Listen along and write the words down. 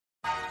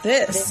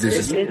This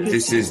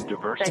is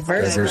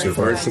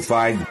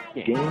Diversified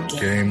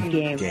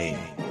Game.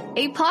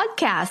 A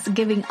podcast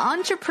giving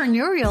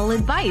entrepreneurial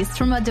advice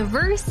from a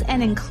diverse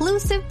and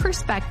inclusive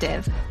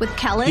perspective with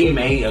Kellen. He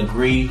may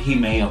agree, he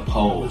may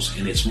oppose,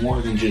 and it's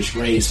more than just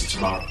race, it's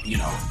about,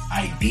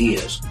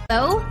 ideas.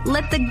 So,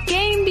 let the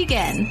game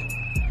begin.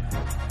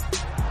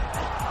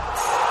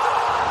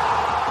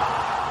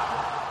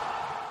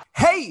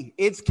 Hey,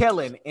 it's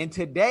Kellen, and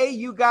today,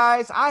 you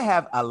guys, I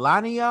have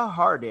Alania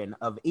Hardin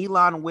of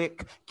Elon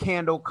Wick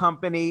Candle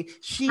Company.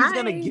 She's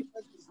going to give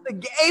us the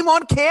game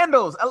on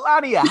candles.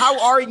 Alania,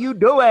 how are you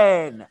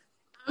doing?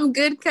 I'm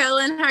good,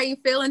 Kellen. How are you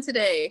feeling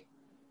today?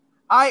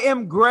 I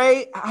am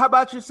great. How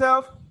about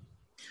yourself?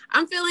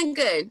 I'm feeling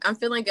good. I'm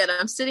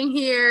sitting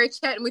here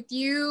chatting with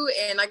you,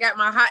 and I got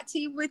my hot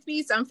tea with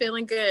me, so I'm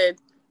feeling good.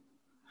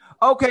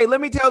 Okay, let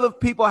me tell the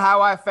people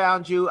how I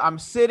found you. I'm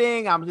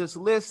just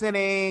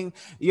listening,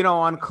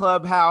 on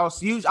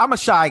Clubhouse. I'm a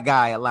shy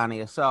guy,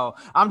 Alania, so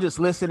I'm just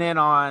listening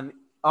on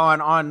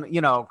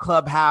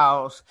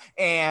Clubhouse,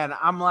 and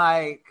I'm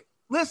like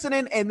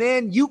listening, and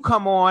then you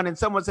come on and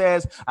someone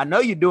says, I know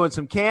you're doing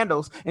some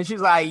candles, and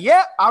she's like,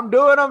 yep, I'm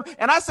doing them.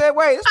 And I said,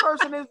 wait, this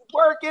person is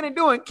working and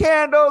doing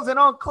candles and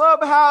on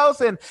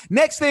Clubhouse, and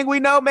next thing we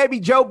know, maybe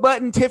Joe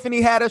Budden,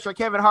 Tiffany Haddish, or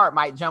Kevin Hart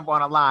might jump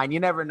on a line. You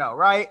never know,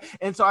 right?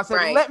 And so I said,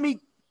 right. let me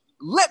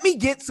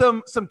get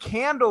some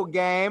candle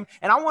game,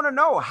 and I want to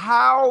know,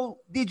 how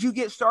did you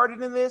get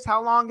started in this?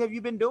 How long have you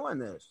been doing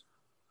this?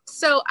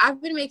 So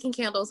I've been making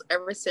candles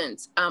ever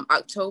since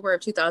October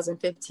of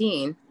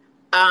 2015.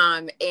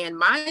 And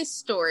my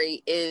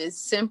story is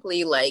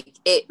simply like,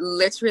 it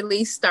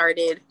literally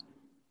started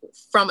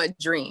from a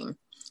dream.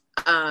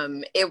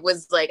 It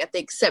was like, I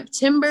think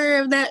September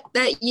of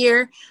that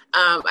year.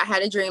 I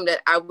had a dream that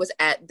I was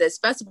at this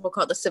festival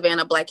called the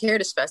Savannah Black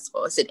Heritage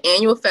Festival. It's an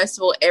annual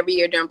festival every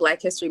year during Black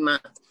History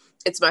Month.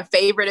 It's my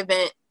favorite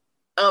event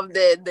of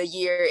the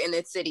year in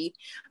the city.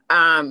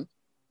 I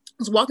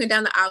was walking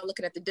down the aisle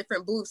looking at the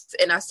different booths,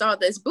 and I saw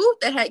this booth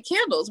that had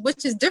candles,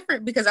 which is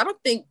different because I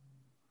don't think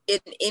in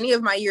any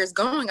of my years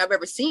going, I've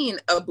ever seen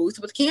a booth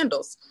with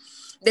candles.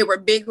 They were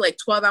big, like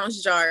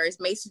 12-ounce jars,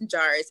 mason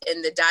jars,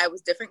 and the dye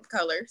was different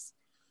colors.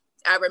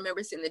 I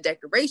remember seeing the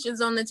decorations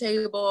on the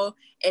table,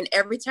 and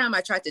every time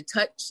I tried to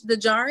touch the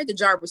jar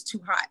was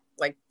too hot.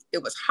 Like,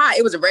 it was hot.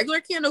 It was a regular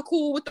candle,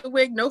 cool with the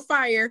wick, no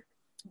fire,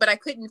 but I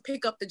couldn't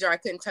pick up the jar. I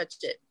couldn't touch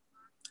it.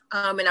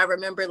 And I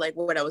remember like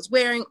what I was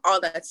wearing, all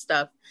that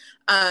stuff.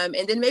 And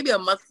then maybe a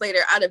month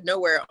later, out of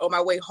nowhere, on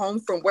my way home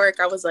from work,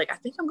 I was like, I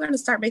think I'm going to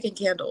start making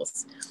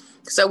candles.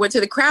 So I went to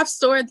the craft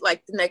store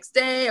like the next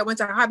day. I went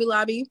to Hobby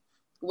Lobby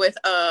with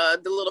the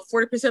little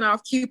 40%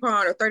 off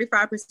coupon or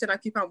 35%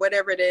 off coupon,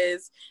 whatever it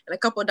is, and a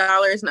couple of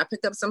dollars. And I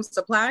picked up some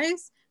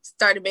supplies,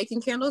 started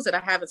making candles, and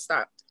I haven't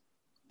stopped.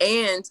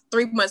 And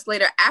 3 months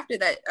later, after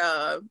that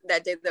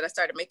day that I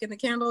started making the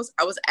candles,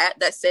 I was at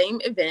that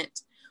same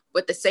event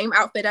with the same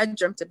outfit I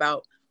dreamt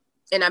about.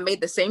 And I made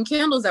the same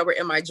candles that were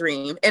in my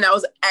dream. And I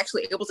was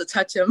actually able to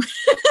touch them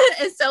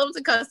and sell them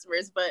to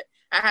customers, but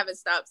I haven't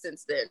stopped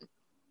since then.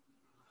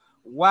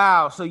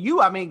 Wow. So you,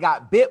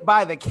 got bit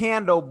by the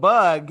candle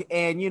bug,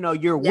 and,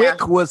 your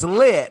wick was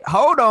lit.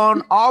 Hold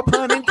on. All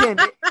pun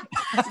intended.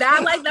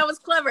 That was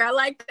clever. I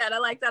like that a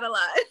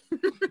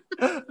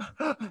lot.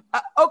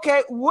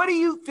 Okay. What do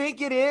you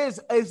think it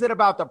is? Is it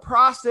about the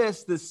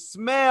process, the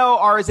smell,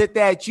 or is it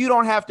that you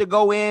don't have to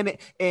go in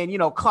and,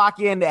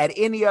 clock in at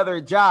any other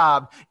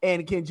job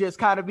and can just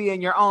kind of be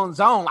in your own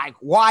zone? Like,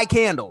 why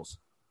candles?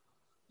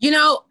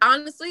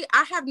 Honestly,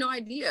 I have no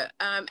idea.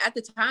 At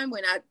the time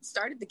when I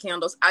started the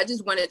candles, I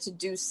just wanted to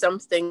do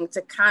something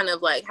to kind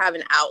of like have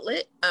an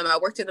outlet. I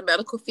worked in the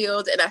medical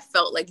field, and I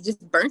felt like just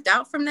burnt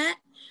out from that.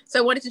 So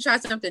I wanted to try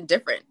something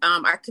different.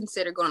 I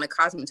considered going to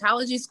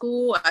cosmetology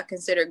school. I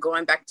considered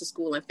going back to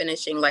school and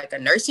finishing like a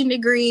nursing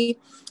degree.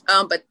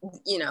 But,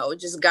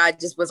 just God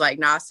just was like,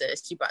 nah,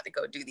 sis, you about to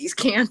go do these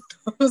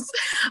candles.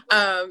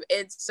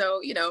 And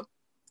so,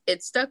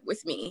 it stuck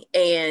with me,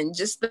 and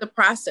just the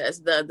process,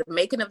 the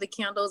making of the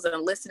candles,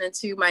 and listening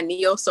to my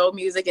neo soul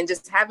music, and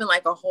just having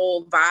like a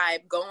whole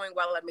vibe going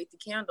while I make the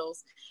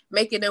candles,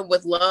 making them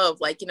with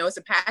love. Like, it's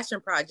a passion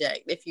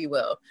project, if you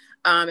will.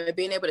 And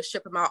being able to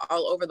ship them out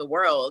all over the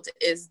world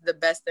is the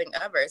best thing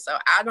ever. So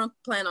I don't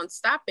plan on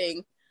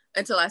stopping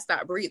until I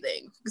stop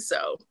breathing.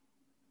 So.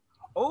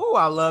 Oh,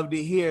 I love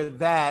to hear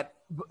that.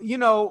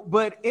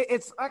 But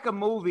it's like a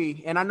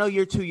movie, and I know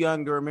you're too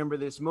young to remember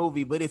this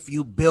movie, but if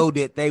you build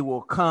it, they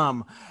will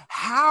come.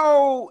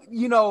 How,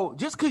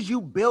 just because you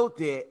built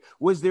it,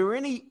 was there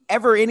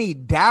ever any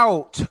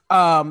doubt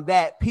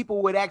that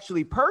people would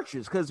actually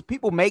purchase? Because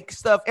people make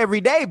stuff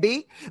every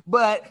day,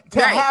 but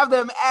to have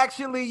them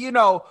actually,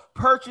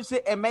 purchase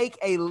it and make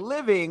a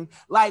living,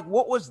 like,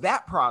 what was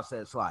that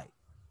process like?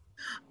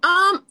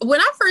 When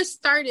I first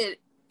started,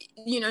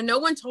 no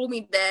one told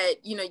me that,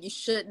 you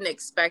shouldn't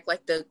expect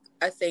like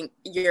I think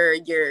your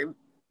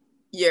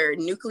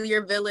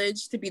nuclear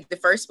village to be the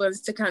first ones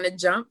to kind of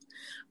jump.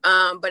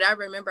 But I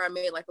remember I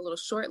made like a little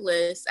short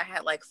list. I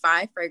had like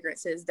 5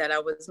 fragrances that I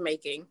was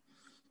making.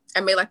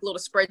 I made like a little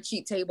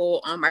spreadsheet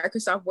table on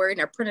Microsoft Word,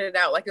 and I printed it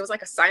out like it was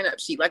like a sign-up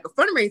sheet, like a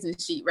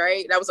fundraising sheet,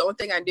 right? That was the only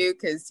thing I knew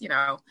because, you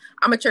know,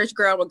 I'm a church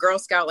girl, I'm a Girl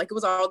Scout. Like it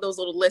was all those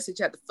little lists that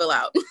you had to fill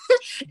out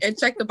and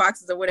check the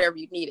boxes of whatever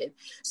you needed.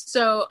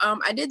 So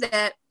I did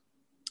that.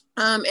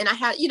 And I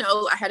had, you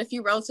know, I had a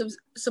few relatives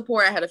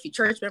support. I had a few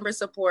church members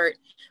support.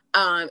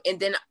 And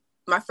then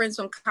my friends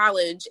from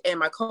college and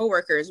my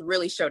coworkers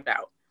really showed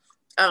out.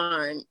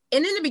 And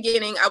in the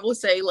beginning, I will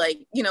say, like,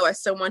 you know,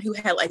 as someone who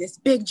had like this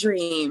big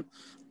dream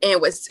and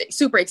was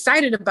super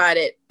excited about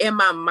it, in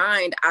my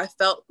mind, I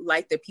felt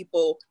like the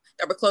people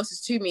that were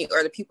closest to me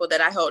or the people that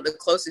I held the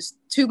closest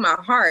to my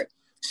heart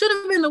should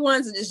have been the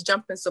ones that just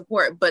jump and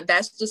support. But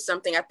that's just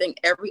something I think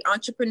every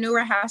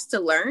entrepreneur has to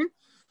learn,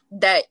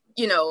 that,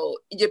 you know,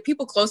 your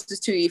people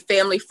closest to you,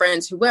 family,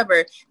 friends,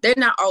 whoever, they're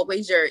not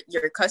always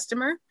your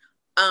customer.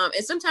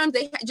 And sometimes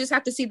they just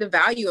have to see the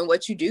value in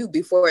what you do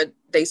before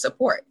they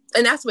support.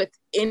 And that's with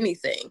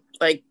anything.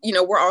 Like, you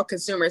know, we're all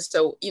consumers.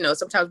 So, you know,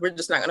 sometimes we're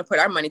just not going to put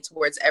our money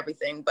towards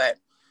everything. But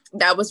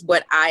that was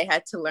what I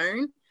had to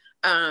learn.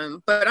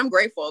 But I'm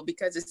grateful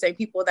because the same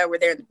people that were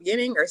there in the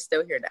beginning are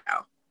still here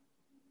now.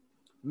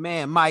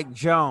 Man, Mike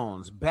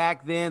Jones,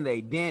 back then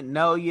they didn't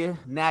know you.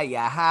 Now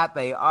you're hot.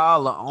 They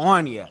all are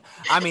on you.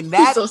 I mean,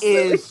 that so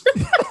is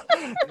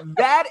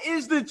that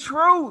is the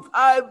truth.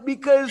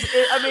 Because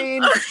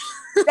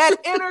that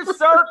inner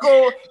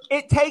circle,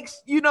 it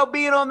takes, you know,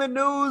 being on the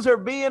news or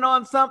being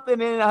on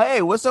something and,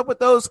 hey, what's up with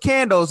those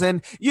candles?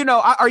 And, you know,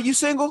 are you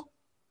single?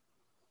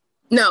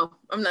 No,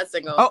 I'm not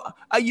single. Oh,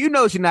 you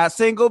know you're not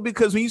single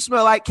because when you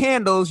smell like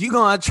candles, you're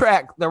going to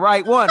attract the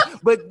right one.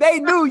 But they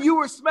knew you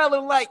were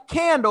smelling like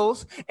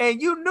candles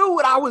and you knew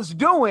what I was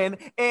doing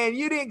and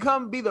you didn't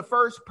come be the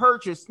first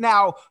purchase.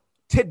 Now,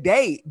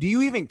 today, do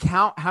you even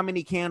count how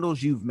many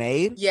candles you've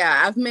made?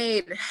 Yeah, I've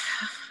made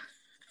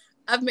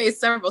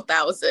several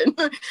thousand.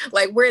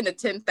 Like we're in the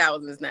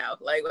 10,000s now.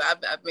 Like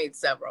I've made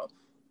several.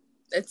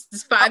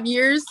 It's 5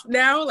 years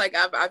now. Like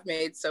I've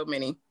made so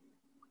many.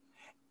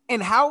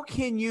 And how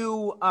can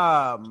you,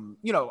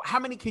 you know, how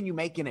many can you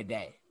make in a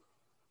day?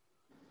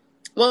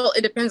 Well,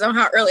 it depends on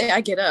how early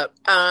I get up.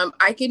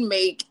 I can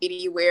make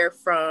anywhere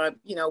from,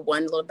 you know,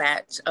 one little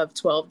batch of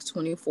 12 to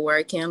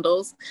 24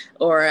 candles,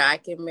 or I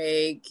can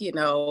make, you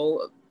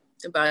know,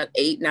 about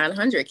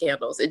 800-900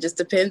 candles. It just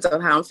depends on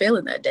how I'm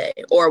feeling that day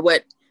or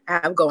what I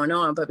have going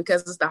on. But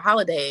because it's the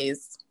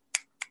holidays,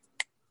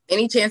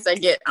 any chance I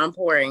get, I'm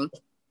pouring.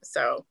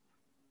 So.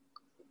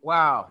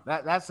 Wow,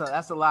 that's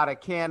a lot of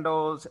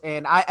candles.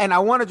 And I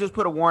want to just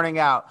put a warning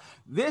out.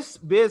 This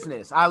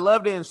business, I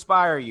love to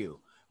inspire you.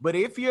 But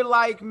if you're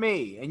like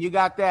me and you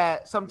got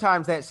that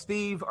sometimes that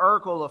Steve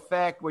Urkel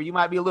effect where you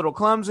might be a little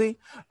clumsy,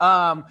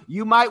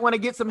 you might want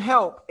to get some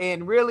help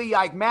and really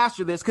like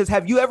master this. Because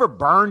have you ever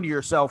burned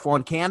yourself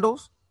on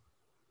candles?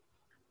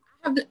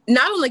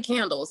 Not only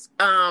candles.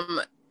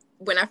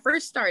 When I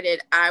first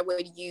started, I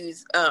would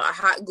use a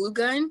hot glue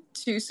gun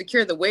to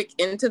secure the wick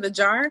into the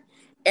jar.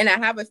 And I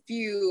have a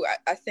few,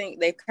 I think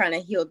they've kind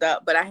of healed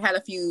up, but I had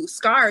a few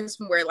scars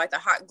from where like the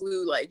hot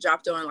glue like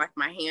dropped on like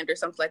my hand or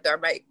something like that.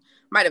 I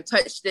might have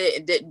touched it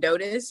and didn't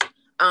notice.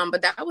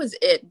 But that was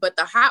it. But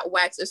the hot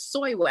wax is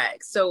soy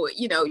wax. So,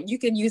 you know, you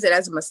can use it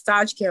as a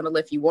massage candle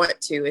if you want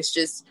to. It's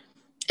just,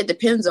 it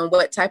depends on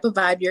what type of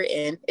vibe you're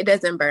in. It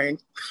doesn't burn.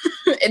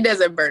 It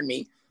doesn't burn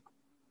me.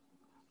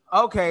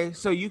 Okay,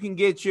 so you can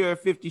get your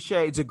 50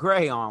 Shades of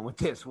Grey on with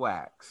this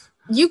wax.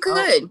 You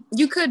could,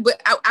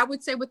 but I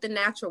would say with the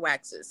natural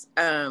waxes,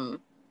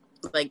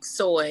 like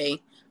soy,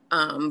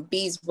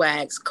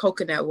 beeswax,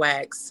 coconut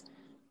wax,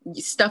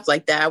 stuff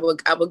like that.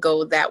 I would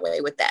go that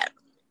way with that.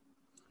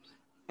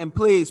 And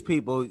please,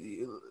 people,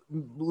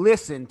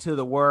 listen to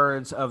the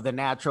words of the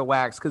natural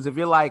wax, because if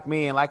you're like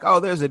me and like, oh,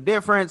 there's a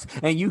difference,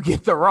 and you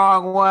get the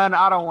wrong one,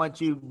 I don't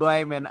want you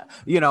blaming,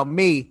 you know,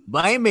 me.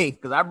 Blame me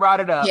because I brought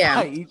it up.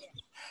 Yeah,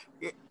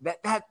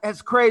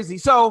 that's crazy.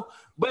 So,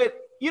 but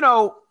you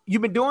know.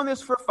 You've been doing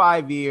this for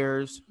 5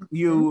 years.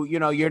 You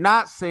know, you're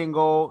not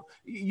single.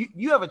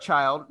 You have a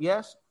child,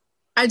 yes?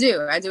 I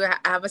do. I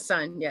have a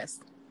son, yes.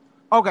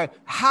 Okay.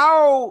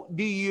 How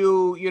do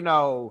you, you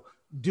know,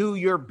 do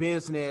your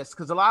business?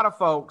 Because a lot of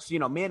folks, you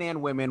know, men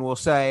and women will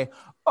say,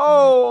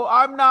 oh,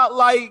 I'm not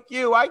like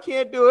you. I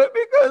can't do it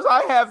because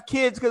I have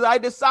kids, because I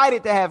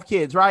decided to have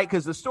kids, right?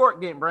 Because the stork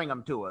didn't bring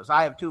them to us.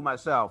 I have two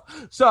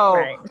myself. So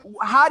right.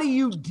 How do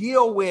you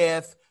deal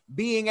with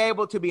being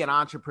able to be an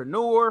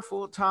entrepreneur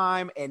full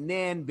time and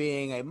then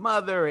being a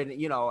mother and,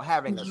 you know,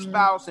 having a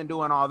spouse and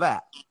doing all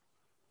that?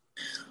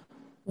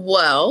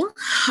 Well,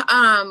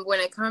 when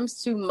it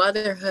comes to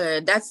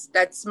motherhood,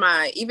 that's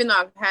my, even though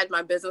I've had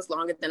my business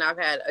longer than I've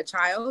had a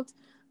child,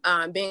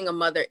 being a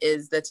mother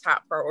is the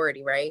top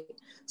priority, right?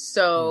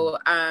 So,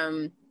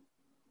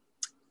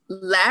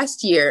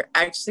 last year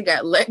I actually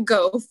got let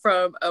go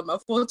from a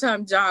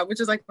full-time job, which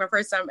was like my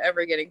first time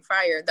ever getting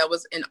fired. That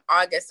was in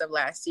August of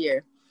last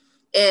year.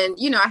 And,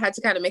 you know, I had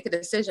to kind of make a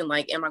decision,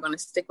 like, am I going to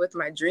stick with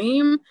my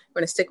dream?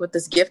 Going to stick with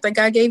this gift that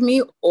God gave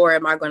me? Or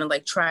am I going to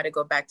like try to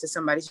go back to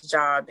somebody's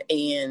job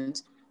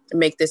and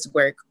make this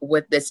work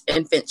with this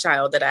infant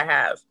child that I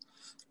have?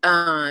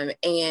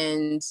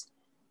 And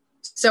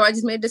so I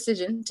just made a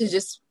decision to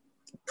just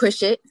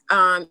push it.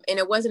 And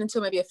it wasn't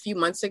until maybe a few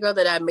months ago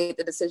that I made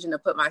the decision to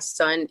put my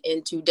son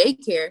into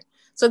daycare.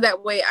 So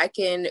that way I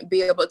can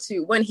be able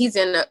to, when he's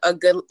in a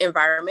good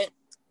environment,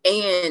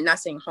 and not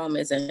saying home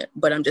isn't,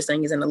 but I'm just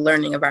saying he's in a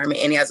learning environment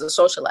and he has a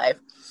social life.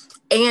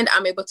 And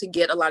I'm able to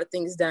get a lot of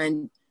things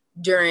done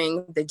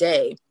during the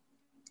day.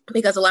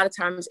 Because a lot of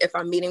times if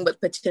I'm meeting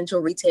with potential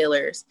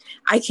retailers,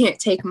 I can't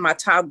take my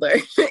toddler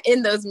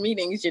in those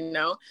meetings,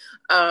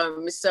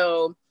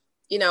 So,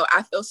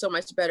 I feel so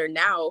much better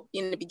now.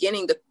 In the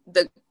beginning,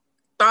 the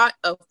thought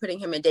of putting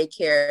him in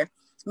daycare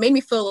made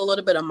me feel a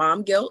little bit of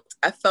mom guilt.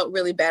 I felt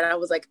really bad. I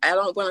was like, I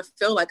don't want to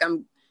feel like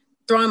I'm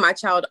throwing my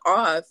child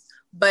off,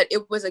 but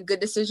it was a good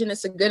decision.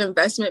 It's a good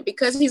investment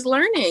because he's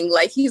learning.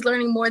 Like, he's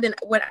learning more than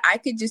what I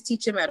could just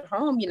teach him at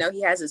home.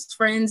 He has his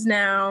friends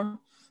now.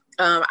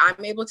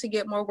 I'm able to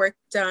get more work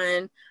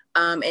done.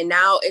 And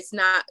now it's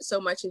not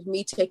so much of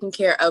me taking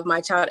care of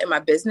my child and my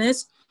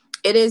business.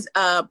 It is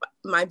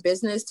my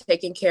business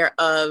taking care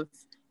of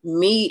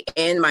me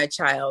and my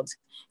child.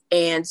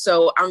 And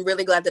so I'm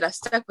really glad that I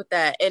stuck with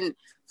that. And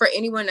for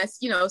anyone that's,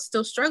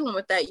 still struggling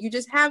with that, you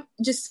just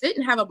sit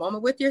and have a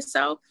moment with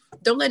yourself.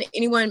 Don't let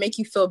anyone make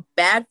you feel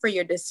bad for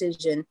your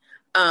decision.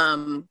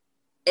 And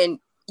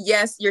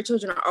yes, your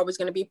children are always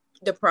going to be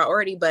the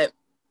priority, but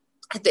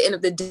at the end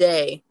of the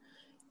day,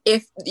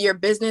 if your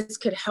business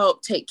could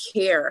help take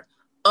care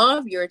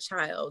of your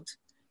child,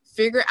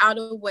 figure out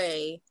a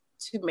way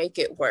to make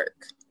it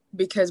work.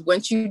 Because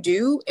once you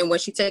do, and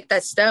once you take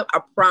that step,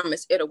 I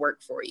promise it'll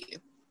work for you.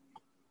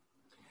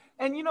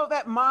 And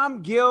that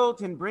mom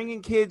guilt and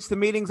bringing kids to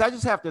meetings, I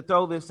just have to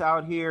throw this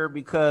out here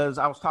because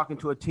I was talking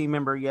to a team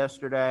member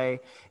yesterday,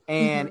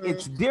 and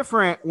it's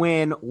different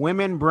when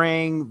women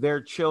bring their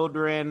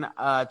children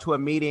to a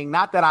meeting.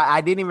 Not that I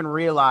didn't even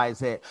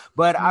realize it,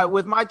 but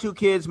with my two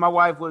kids, my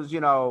wife was,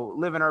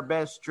 living her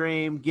best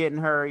dream, getting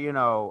her,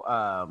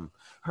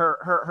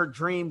 her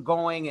dream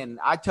going. And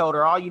I told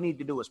her all you need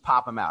to do is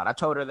pop them out. I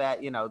told her that,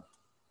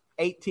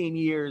 18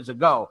 years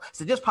ago.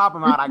 So just pop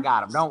them out. I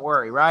got them. Don't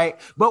worry. Right.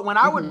 But when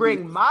I would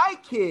bring my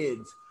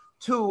kids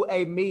to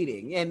a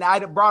meeting, and I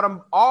brought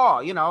them all,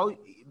 in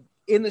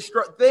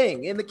the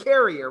in the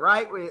carrier,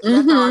 right?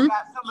 That's how I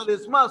got some of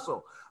this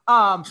muscle.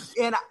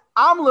 And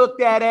I'm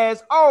looked at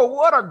as, oh,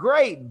 what a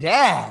great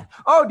dad.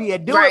 Oh, do you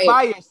do it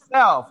by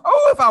yourself?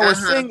 Oh, if I was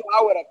single,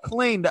 I would have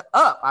cleaned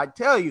up. I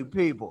tell you,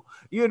 people,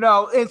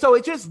 and so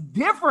it's just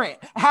different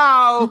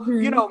how,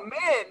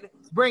 men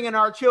bringing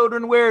our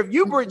children, where if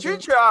you bring your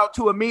child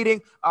to a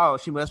meeting, oh,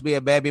 she must be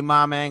a baby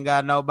mama, ain't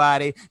got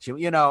nobody. She,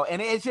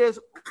 and it's just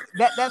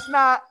that's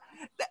not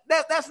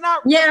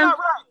right.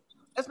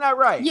 That's not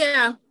right.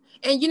 Yeah.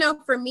 And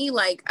for me,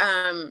 like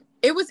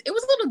it was a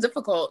little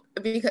difficult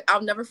because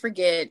I'll never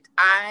forget.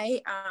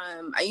 I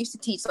used to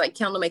teach like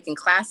candle making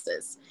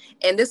classes,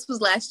 and this was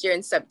last year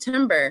in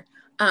September.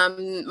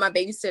 My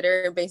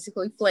babysitter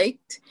basically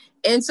flaked,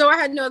 and so I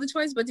had no other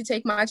choice but to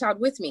take my child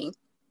with me.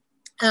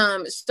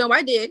 So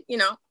I did,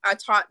 I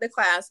taught the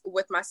class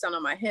with my son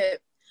on my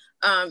hip.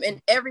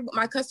 And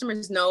my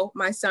customers know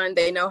my son.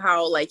 They know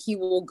how like he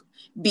will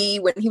be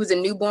when he was a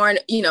newborn,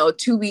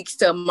 2 weeks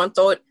to a month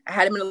old. I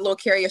had him in a little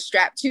carrier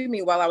strapped to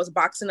me while I was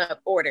boxing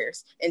up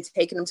orders and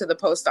taking them to the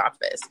post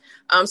office.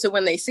 So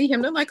when they see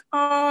him, they're like,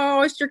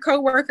 oh, it's your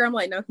coworker. I'm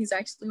like, no, he's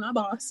actually my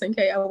boss.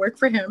 Okay, I work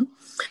for him.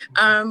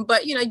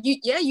 But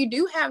you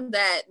do have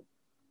that,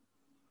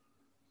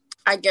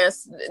 I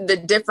guess, the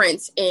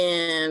difference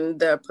in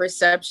the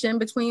perception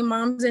between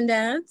moms and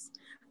dads.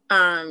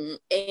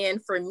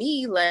 And for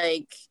me,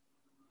 like,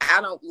 I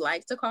don't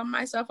like to call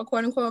myself a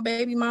quote unquote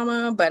baby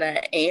mama, but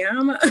I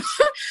am.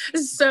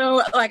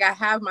 So like I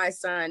have my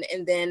son.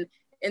 And then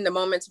in the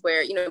moments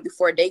where,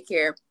 before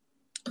daycare,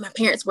 my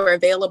parents were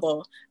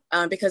available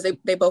because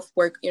they both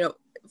work,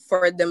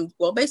 for them.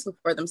 Well, basically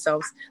for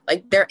themselves,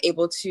 like they're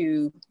able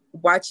to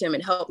watch him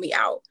and help me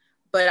out.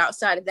 But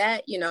outside of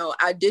that,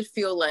 I did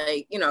feel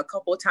like, a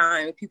couple of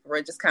times people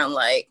were just kind of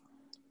like,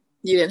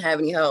 you didn't have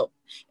any help.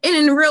 And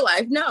in real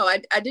life, no,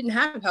 I didn't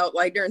have help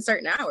like during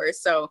certain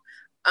hours. So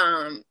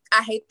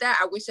I hate that.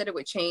 I wish that it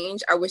would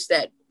change. I wish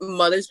that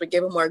mothers would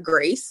give them more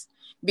grace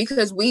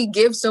because we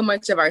give so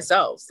much of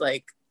ourselves.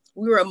 Like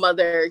we were a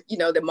mother,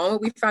 the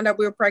moment we found out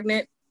we were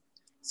pregnant.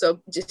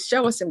 So just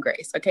show us some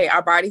grace. Okay.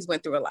 Our bodies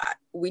went through a lot.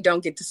 We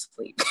don't get to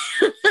sleep.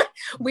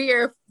 We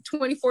are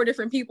 24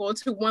 different people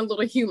to one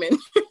little human.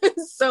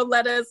 So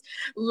let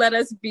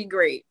us be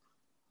great.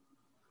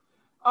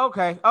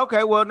 Okay.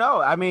 Well,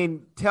 no, I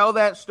mean, tell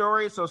that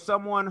story. So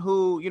someone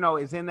who,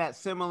 is in that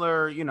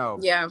similar,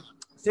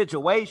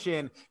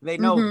 situation, they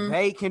know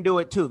they can do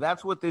it too.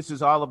 That's what this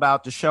is all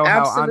about, to show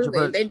how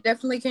entrepreneurs. They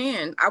definitely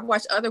can. I've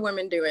watched other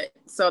women do it.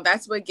 So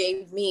that's what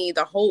gave me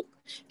the hope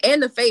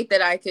and the faith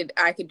that I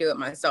could do it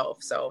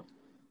myself. So.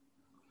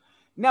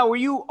 Now, were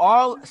you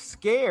all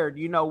scared,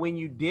 when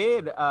you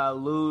did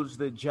lose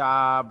the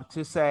job,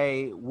 to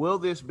say, will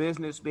this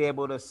business be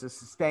able to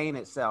sustain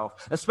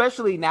itself?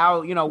 Especially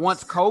now,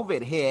 once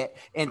COVID hit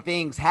and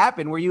things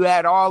happened, where you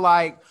had all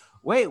like,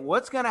 wait,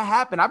 what's going to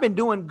happen? I've been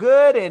doing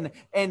good.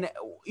 And,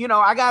 you know,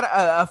 I got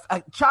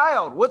a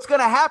child. What's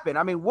going to happen?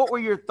 I mean, what were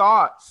your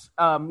thoughts,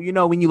 you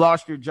know, when you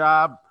lost your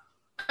job?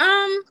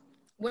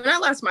 When I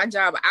lost my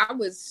job, I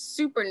was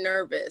super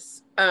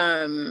nervous.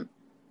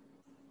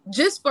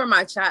 Just for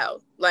my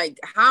child, like,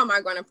 how am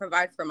I going to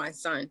provide for my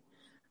son?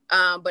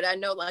 But I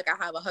know, like,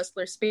 I have a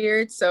hustler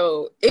spirit,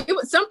 so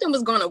something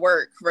was going to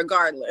work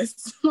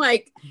regardless.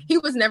 Like, he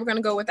was never going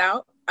to go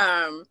without.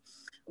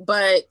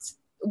 But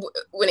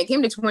when it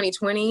came to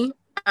 2020,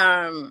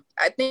 I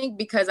think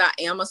because I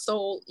am a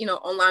sole, you know,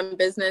 online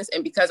business,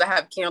 and because I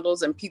have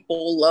candles and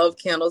people love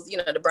candles, you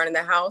know, to burn in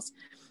the house,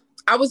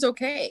 I was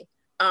okay.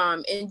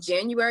 In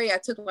January, I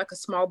took like a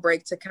small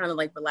break to kind of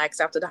like relax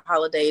after the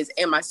holidays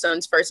and my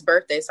son's first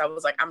birthday. So I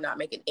was like, I'm not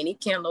making any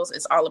candles.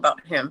 It's all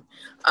about him.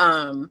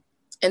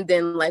 And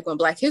then like when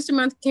Black History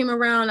Month came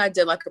around, I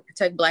did like a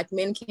Protect Black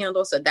Men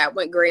candle. So that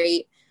went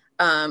great.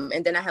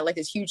 And then I had like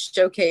this huge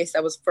showcase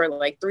that was for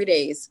like 3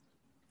 days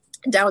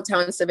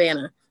downtown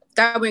Savannah.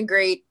 That went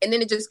great. And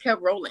then it just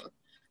kept rolling.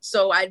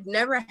 So I'd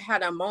never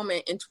had a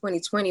moment in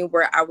 2020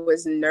 where I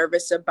was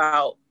nervous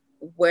about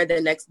where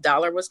the next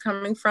dollar was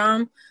coming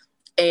from.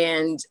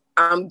 And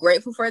I'm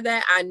grateful for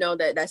that. I know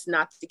that that's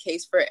not the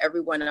case for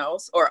everyone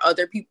else or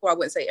other people. I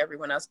wouldn't say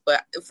everyone else,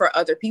 but for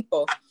other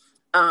people.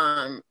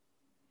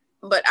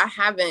 But I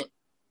haven't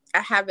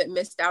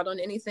missed out on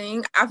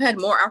anything. I've had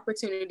more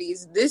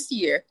opportunities this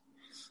year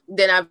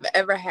than I've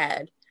ever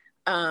had.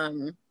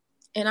 And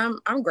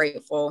I'm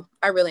grateful.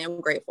 I really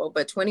am grateful.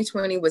 But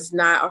 2020 was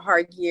not a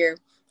hard year.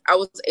 I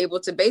was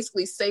able to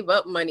basically save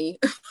up money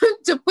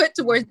to put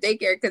towards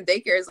daycare, because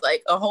daycare is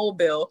like a whole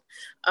bill.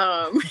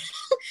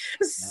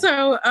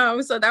 So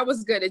that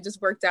was good. It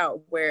just worked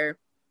out where,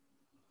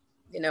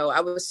 you know, I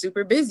was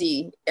super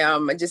busy.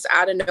 Just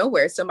out of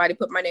nowhere, somebody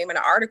put my name in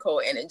an article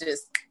and it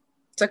just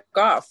took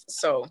off.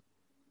 So,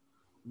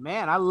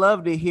 man, I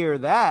love to hear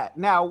that.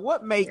 Now,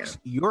 what makes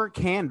your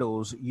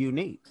candles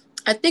unique?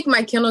 I think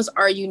my candles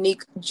are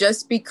unique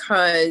just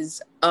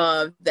because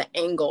of the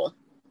angle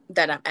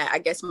that I'm at, I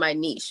guess my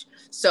niche.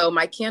 So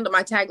my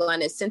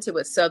tagline is scented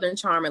with Southern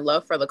charm and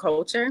love for the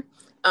culture.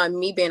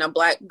 Me being a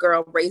Black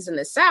girl raised in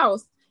the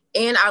South,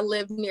 and I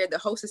live near the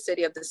hostess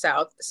city of the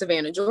South,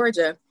 Savannah,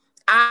 Georgia.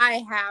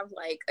 I have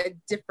like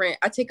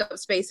I take up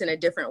space in a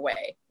different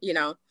way, you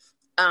know.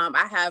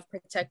 I have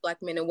Protect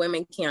Black Men and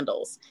Women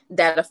candles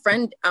that my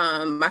friend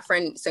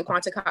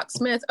Cinquanta Cox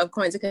Smith of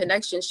Coins and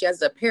Connections, she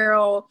has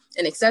apparel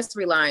and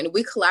accessory line.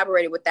 We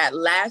collaborated with that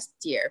last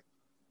year.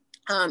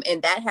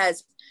 And that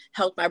has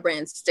helped my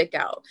brand stick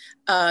out.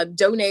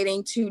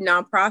 Donating to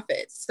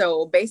nonprofits.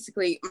 So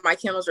basically my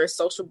candles are a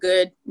social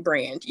good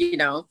brand, you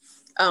know.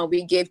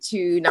 We give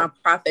to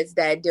nonprofits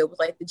that deal with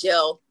like the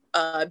jail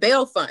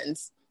bail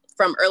funds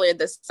from earlier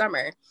this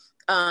summer.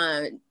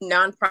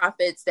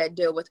 Nonprofits that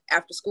deal with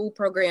after school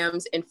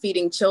programs and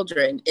feeding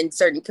children in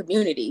certain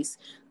communities.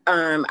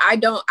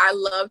 I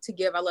love to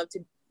give, I love to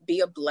be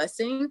a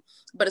blessing.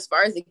 But as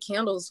far as the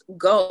candles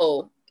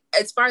go,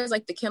 as far as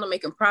like the candle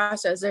making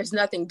process, there's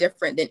nothing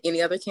different than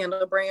any other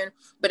candle brand,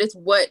 but it's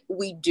what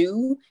we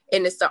do.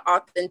 And it's the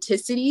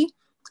authenticity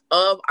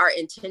of our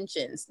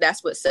intentions.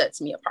 That's what sets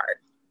me apart.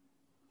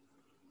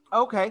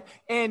 Okay.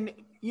 And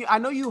I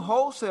know you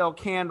wholesale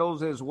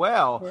candles as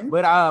well,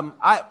 but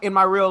I in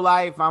my real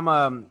life, I'm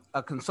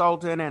a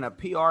consultant and a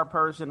PR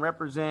person,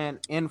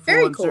 represent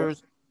influencers.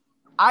 Cool.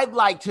 I'd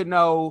like to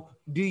know,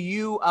 do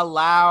you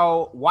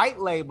allow white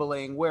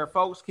labeling where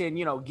folks can,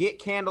 you know, get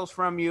candles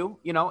from you,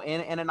 you know,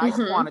 in a nice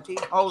quantity,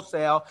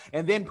 wholesale,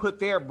 and then put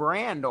their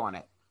brand on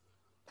it?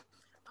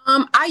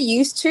 I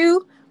used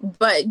to,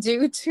 but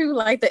due to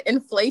like the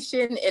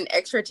inflation and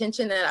extra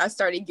attention that I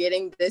started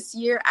getting this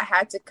year, I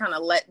had to kind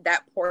of let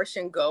that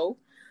portion go.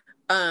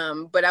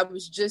 But I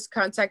was just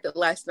contacted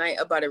last night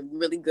about a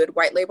really good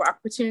white label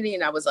opportunity.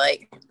 And I was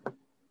like,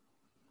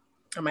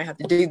 I might have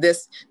to do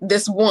this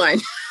one.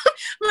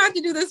 I might have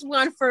to do this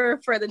one for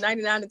the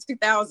 99 and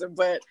 2000,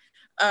 but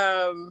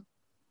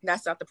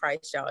that's not the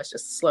price, y'all. It's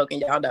just a slogan.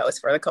 Y'all know it's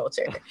for the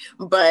culture.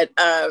 But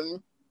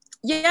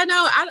yeah,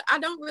 no, I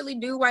don't really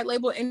do white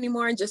label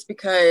anymore just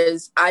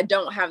because I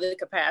don't have the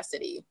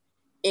capacity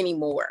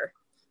anymore.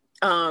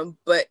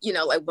 But you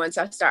know, like once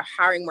I start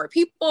hiring more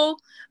people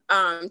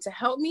to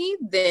help me,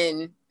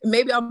 then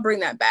maybe I'll bring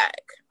that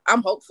back.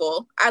 I'm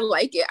hopeful. I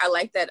like it. I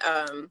like that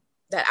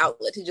that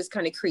outlet to just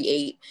kind of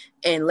create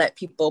and let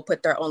people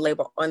put their own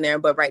label on there.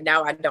 But right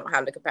now I don't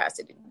have the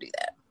capacity to do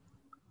that.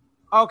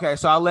 Okay,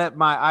 so I'll let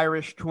my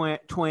Irish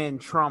twin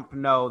Trump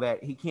know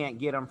that he can't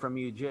get them from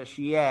you just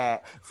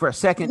yet for a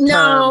second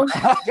term.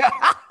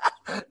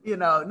 You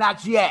know,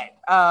 not yet.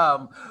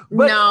 But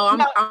no,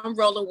 I'm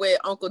rolling with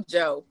Uncle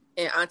Joe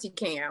and Auntie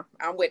Cam.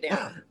 I'm with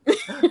them.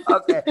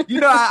 Okay, you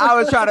know, I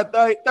was trying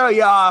to throw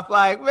you off,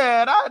 like,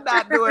 man, I'm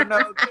not doing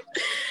no.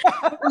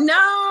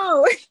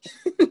 No.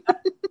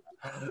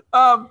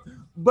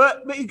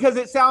 But because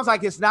it sounds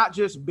like it's not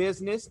just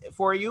business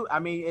for you. I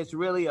mean, it's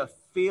really a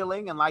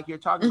feeling, and like you're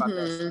talking about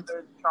that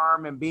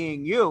charm and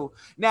being you.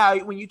 Now,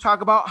 when you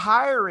talk about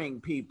hiring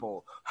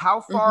people,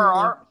 how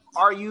far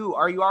are you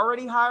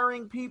already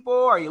hiring people?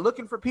 Are you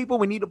looking for people?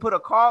 We need to put a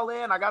call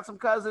in. I got some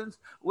cousins.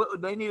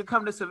 They need to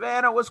come to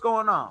Savannah. What's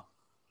going on?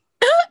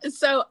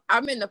 So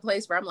I'm in a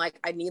place where I'm like,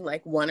 I need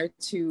like one or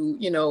two,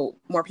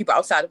 more people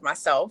outside of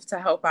myself to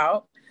help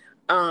out.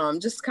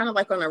 Just kind of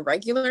like on a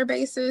regular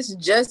basis,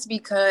 just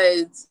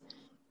because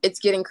it's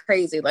getting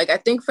crazy. Like, I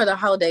think for the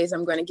holidays,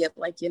 I'm going to get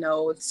like,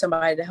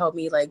 somebody to help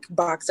me like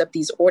box up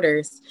these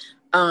orders.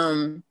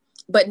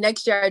 But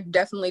next year, I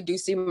definitely do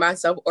see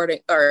myself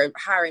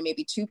hiring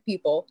maybe 2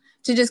 people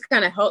to just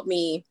kind of help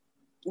me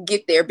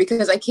get there,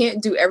 because I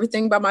can't do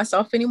everything by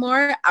myself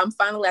anymore. I'm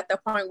finally at the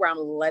point where I'm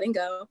letting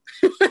go.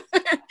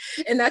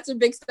 And that's a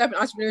big step in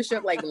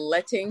entrepreneurship, like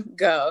letting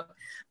go.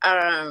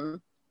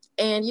 And,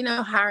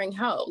 hiring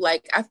help.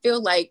 Like, I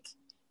feel like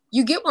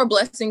you get more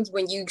blessings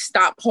when you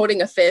stop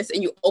holding a fist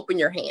and you open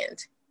your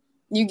hand.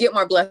 You get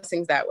more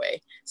blessings that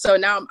way. So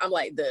now I'm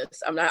like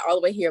this. I'm not all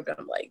the way here, but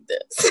I'm like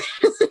this.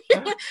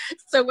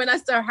 So when I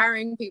start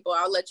hiring people,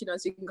 I'll let you know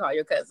so you can call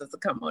your cousins to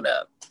come on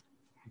up.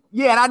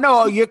 Yeah, and I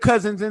know your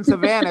cousins in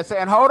Savannah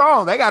saying, hold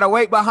on, they got to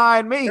wait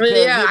behind me.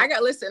 Yeah, I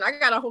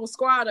got a whole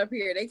squad up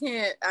here. They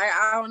can't,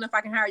 I don't know if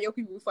I can hire your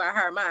people before I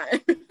hire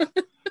mine.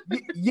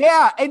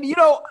 Yeah. And,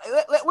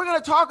 we're going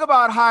to talk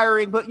about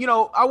hiring, but,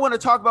 I want to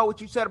talk about what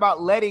you said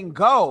about letting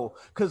go,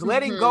 because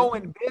letting go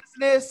in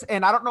business,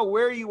 and I don't know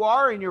where you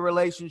are in your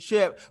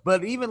relationship,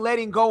 but even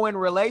letting go in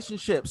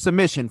relationship,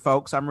 submission,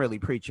 folks, I'm really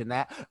preaching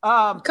that.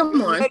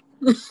 Come on.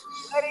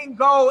 Letting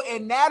go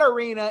in that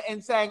arena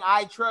and saying,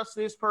 I trust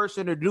this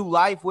person to do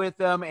life with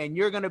them, and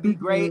you're going to be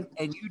great,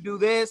 and you do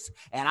this,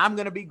 and I'm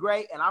going to be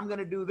great, and I'm going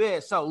to do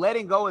this. So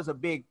letting go is a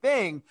big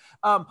thing.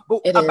 But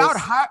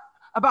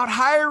about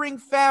hiring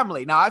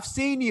family. Now, I've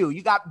seen you.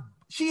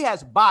 She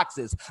has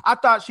boxes. I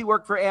thought she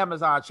worked for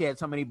Amazon. She had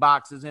so many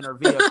boxes in her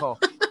vehicle.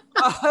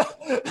 How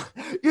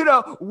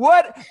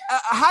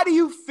do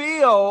you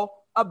feel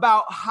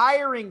about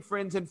hiring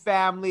friends and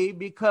family?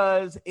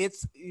 Because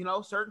it's,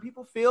 certain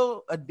people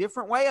feel a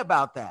different way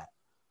about that.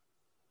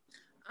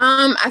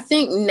 I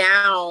think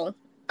now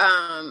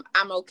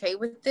I'm okay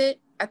with it.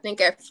 I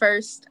think at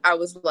first I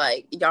was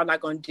like, y'all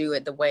not going to do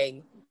it the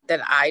way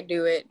that I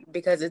do it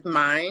because it's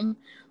mine.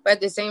 But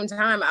at the same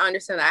time, I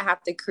understand that I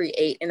have to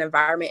create an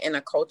environment and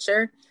a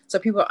culture so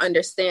people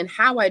understand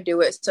how I do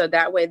it, so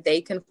that way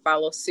they can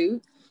follow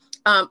suit.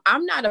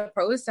 I'm not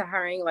opposed to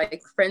hiring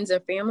like friends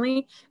and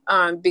family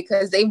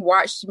because they've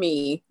watched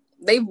me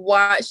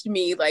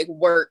like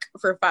work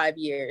for 5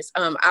 years.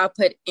 I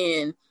put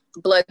in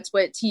blood,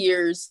 sweat,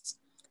 tears,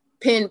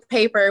 pen,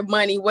 paper,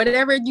 money,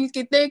 whatever you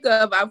can think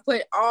of. I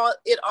put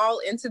it all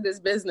into this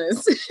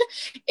business.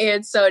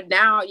 And so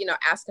now,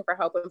 asking for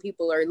help, and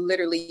people are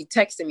literally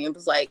texting me and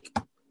was like,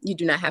 you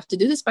do not have to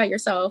do this by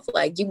yourself.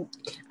 Like,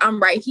 I'm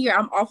right here.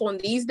 I'm off on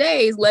these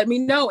days. Let me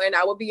know and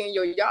I will be in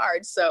your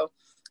yard. So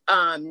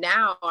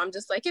now I'm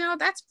just like,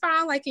 that's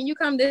fine. Like, can you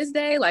come this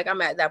day? Like,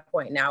 I'm at that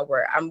point now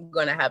where I'm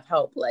going to have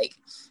help. Like,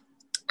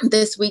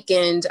 this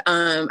weekend,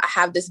 I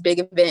have this big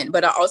event,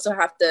 but I also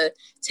have to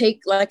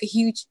take like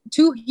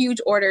two huge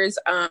orders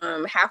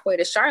halfway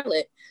to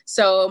Charlotte.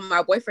 So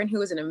my boyfriend,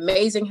 who is an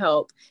amazing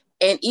help,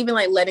 and even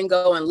like letting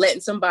go and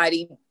letting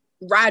somebody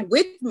ride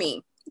with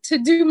me to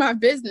do my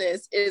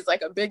business is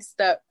like a big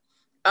step.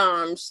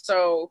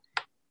 So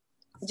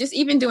just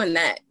even doing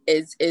that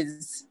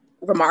is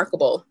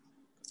remarkable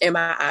in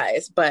my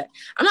eyes, but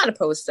I'm not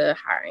opposed to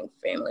hiring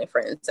family and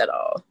friends at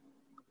all.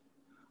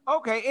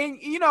 Okay.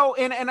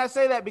 And, and I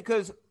say that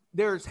because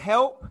there's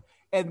help,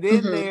 and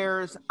then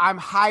there's, I'm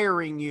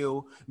hiring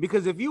you,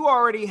 because if you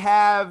already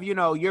have,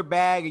 your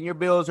bag and your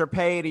bills are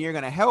paid and you're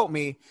going to help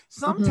me,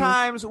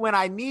 sometimes when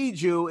I need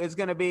you, it's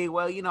going to be,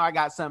 well, I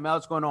got something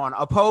else going on,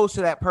 opposed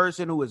to that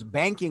person who is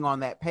banking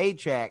on that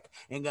paycheck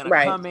and going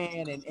to come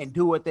in and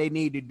do what they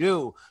need to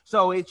do.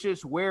 So it's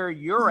just where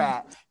you're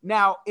at.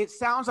 Now, it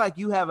sounds like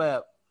you have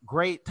a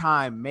great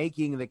time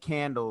making the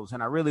candles,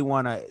 and I really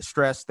want to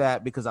stress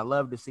that because I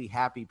love to see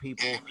happy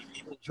people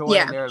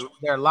enjoying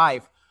their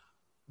life.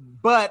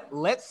 But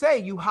let's say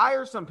you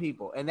hire some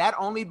people and that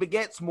only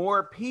begets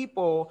more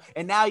people,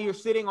 and now you're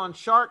sitting on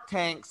Shark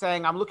Tank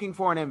saying, I'm looking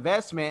for an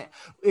investment.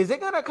 Is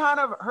it going to kind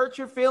of hurt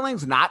your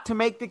feelings not to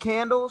make the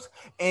candles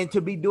and to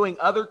be doing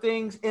other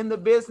things in the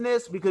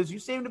business, because you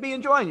seem to be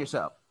enjoying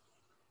yourself?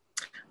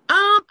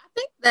 I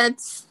think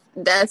that's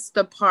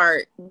the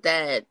part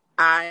that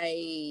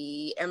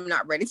I am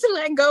not ready to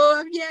let go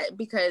of yet,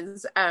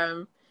 because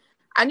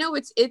I know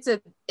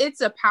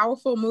it's a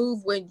powerful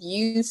move when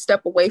you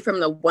step away from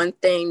the one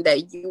thing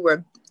that you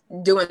were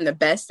doing the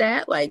best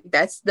at. Like,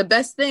 that's the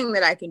best thing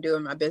that I can do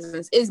in my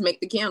business is make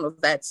the candles.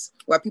 That's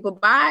what people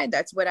buy.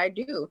 That's what I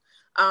do.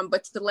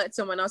 But to let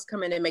someone else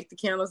come in and make the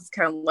candles is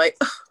kind of like,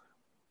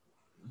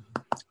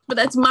 but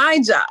that's my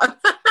job.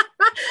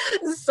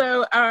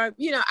 So, I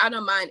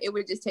don't mind. It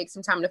would just take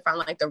some time to find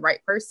like the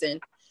right person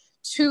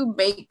to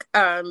make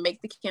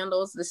the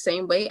candles the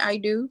same way I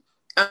do.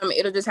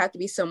 It'll just have to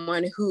be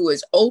someone who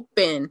is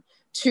open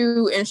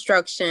to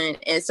instruction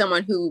and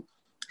someone who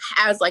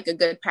has like a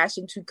good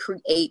passion to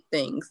create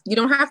things. You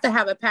don't have to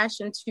have a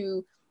passion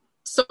to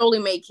solely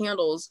make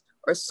candles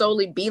or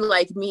solely be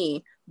like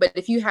me. But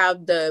if you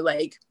have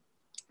the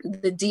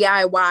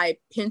DIY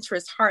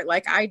Pinterest heart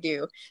like I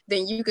do,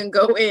 then you can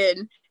go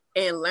in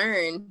and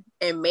learn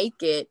and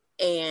make it.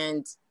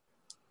 And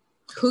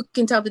who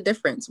can tell the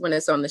difference when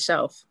it's on the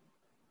shelf?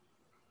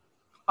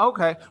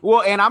 Okay.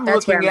 Well, and I'm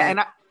looking at,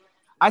 and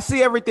I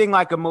see everything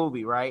like a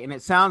movie, right? And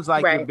it sounds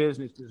like your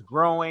business is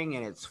growing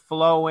and it's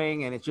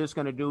flowing and it's just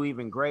going to do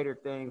even greater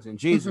things in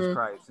Jesus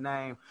Christ's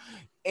name.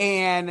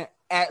 And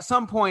at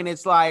some point,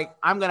 it's like,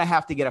 I'm going to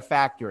have to get a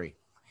factory.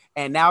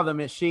 And now the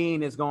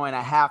machine is going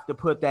to have to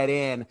put that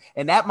in.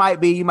 And that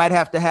might be, you might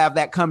have to have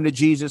that come to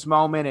Jesus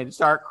moment and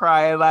start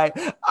crying like,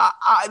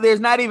 there's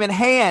not even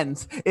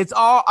hands. It's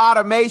all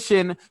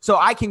automation. So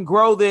I can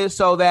grow this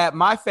so that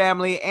my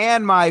family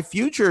and my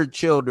future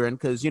children,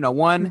 because,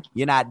 one,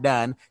 you're not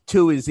done.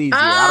 Two is easier.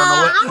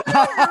 I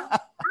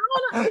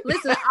don't know.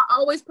 Listen, I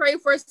always pray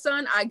for a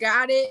son. I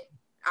got it.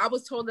 I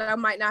was told that I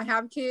might not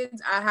have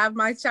kids. I have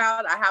my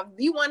child. I have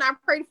the one I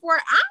prayed for.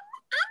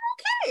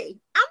 I'm okay.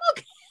 I'm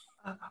okay.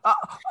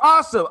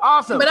 Awesome.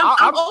 But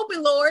I'm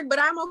open, Lord, but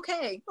I'm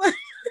okay.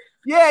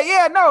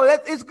 Yeah. No,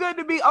 it's good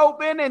to be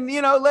open and,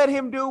 let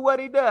him do what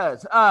he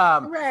does.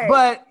 Right.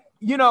 But,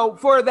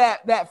 for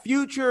that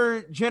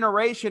future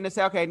generation to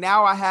say, okay,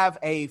 now I have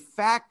a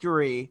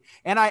factory.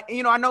 And I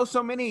know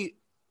so many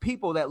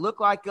people that look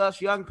like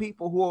us, young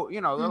people who,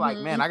 they're like,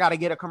 man, I got to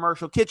get a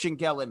commercial kitchen,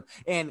 Kellen,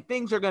 and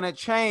things are going to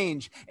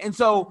change. And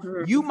so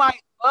you might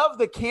love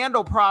the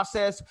candle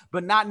process,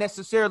 but not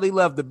necessarily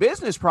love the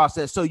business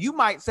process. So you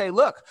might say,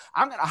 look,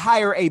 I'm going to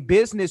hire a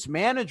business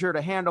manager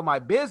to handle my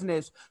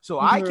business so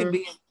I can be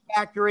in the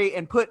factory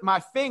and put my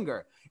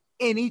finger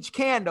in each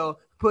candle,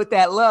 put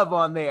that love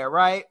on there,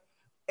 right?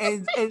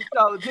 And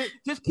so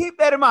just keep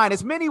that in mind.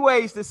 There's many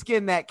ways to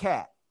skin that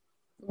cat.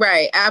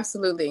 Right.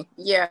 Absolutely.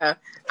 Yeah.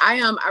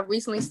 I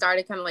recently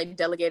started kind of like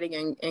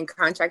delegating and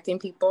contracting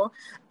people.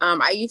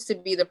 I used to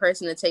be the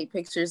person to take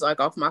pictures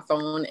like off my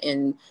phone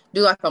and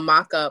do like a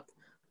mock-up.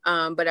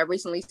 But I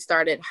recently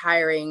started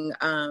hiring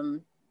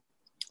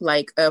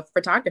like a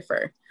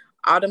photographer.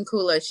 Autumn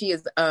Kula, she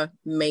is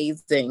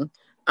amazing.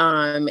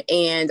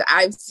 And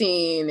I've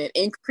seen an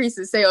increase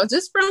in sales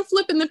just from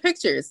flipping the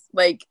pictures.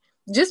 Like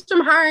just from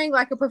hiring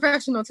like a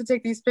professional to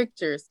take these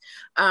pictures.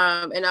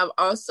 And I've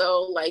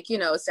also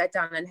sat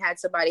down and had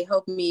somebody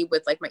help me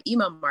with like my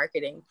email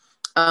marketing,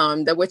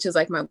 which is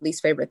like my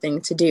least favorite thing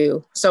to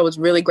do. So I was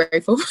really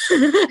grateful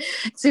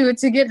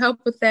to get help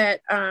with that.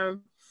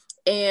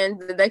 And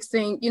the next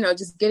thing,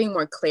 just getting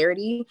more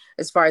clarity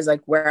as far as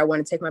like where I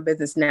want to take my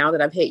business now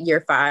that I've hit year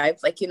 5.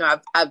 Like,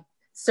 I've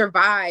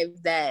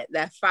survived that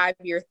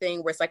 5-year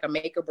thing where it's like a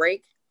make or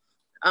break.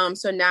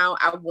 So now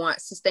I want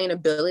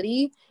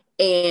sustainability.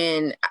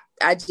 And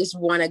I just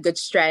want a good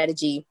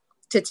strategy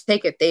to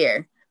take it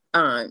there.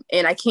 And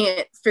I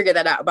can't figure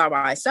that out by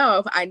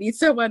myself. I need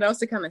someone else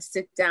to kind of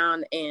sit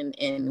down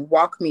and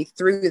walk me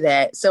through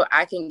that so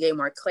I can gain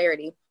more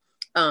clarity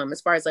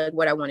as far as like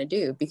what I want to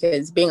do.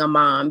 Because being a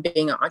mom,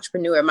 being an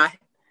entrepreneur, my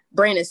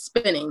brain is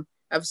spinning.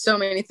 I have so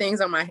many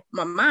things on my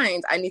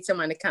mind. I need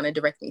someone to kind of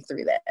direct me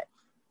through that.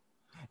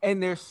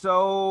 And there's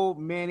so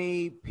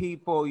many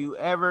people you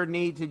ever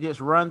need to just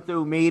run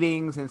through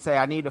meetings and say,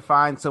 I need to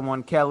find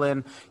someone.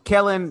 Kellen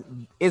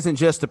isn't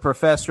just a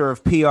professor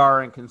of PR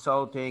and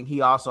consulting.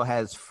 He also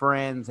has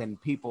friends and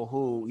people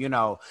who,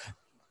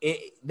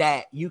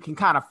 that you can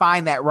kind of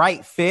find that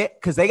right fit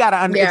because they got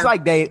to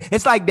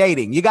it's like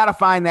dating. You got to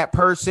find that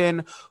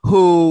person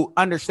who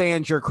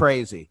understands you're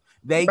crazy.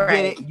 They get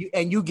it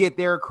and you get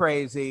their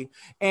crazy.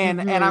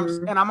 And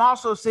I'm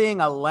also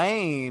seeing a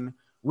lane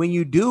when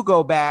you do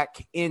go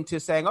back into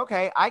saying,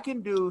 okay, I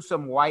can do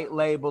some white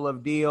label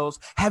of deals.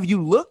 Have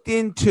you looked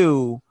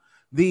into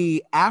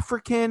the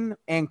African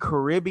and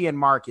Caribbean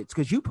markets?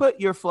 Because you put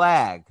your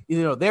flag,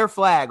 their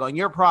flag on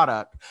your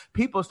product,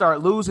 people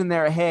start losing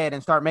their head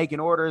and start making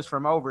orders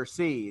from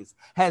overseas.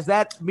 Has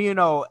that, have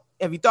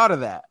you thought of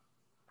that?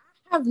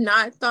 I have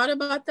not thought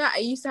about that. I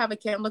used to have a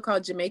candle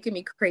called Jamaica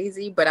Me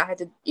Crazy, but I had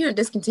to,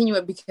 discontinue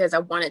it because I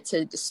wanted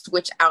to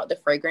switch out the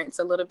fragrance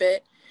a little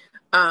bit.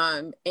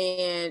 And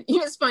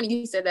it's funny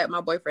you said that.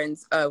 My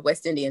boyfriend's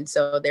West Indian,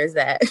 so there's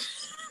that.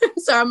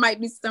 So I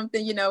might do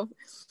something, to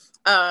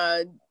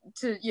I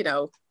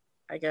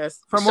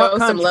guess from show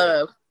some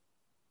love.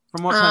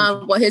 From what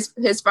country? Well,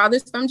 his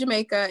father's from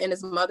Jamaica and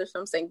his mother's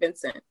from St.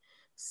 Vincent,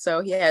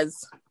 so he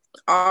has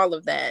all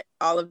of that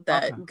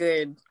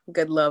okay.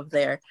 good love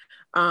there.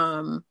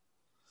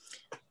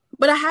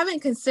 But I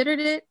haven't considered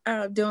it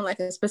doing like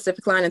a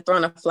specific line and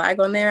throwing a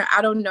flag on there.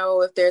 I don't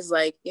know if there's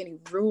like any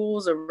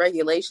rules or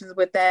regulations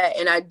with that.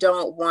 And I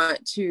don't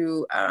want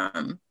to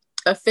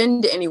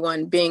offend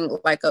anyone being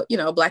like a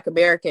Black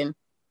American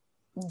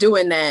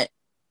doing that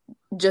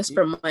just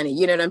for money.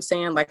 You know what I'm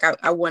saying? Like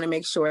I want to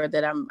make sure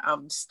that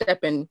I'm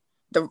stepping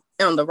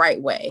on the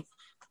right way.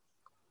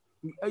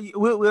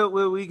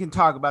 We can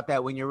talk about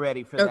that when you're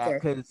ready for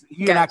that, because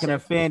you're not going to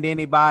offend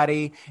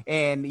anybody.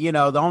 And, you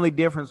know, the only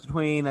difference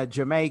between a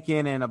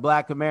Jamaican and a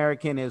Black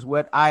American is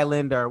what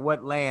island or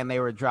what land they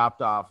were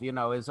dropped off. You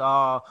know, it's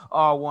all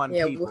one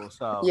people.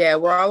 So yeah,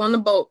 we're all on the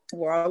boat.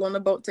 We're all on the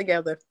boat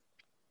together.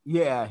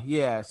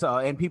 Yeah. So,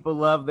 and people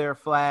love their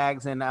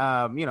flags, and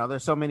you know,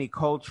 there's so many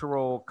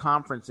cultural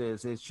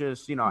conferences. It's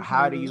just, you know,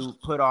 how do you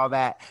put all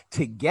that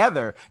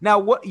together? Now,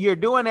 what you're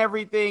doing,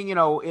 everything, you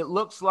know, it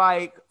looks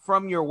like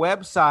from your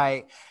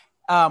website.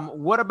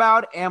 What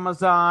about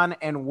Amazon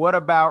and what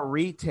about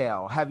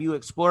retail? Have you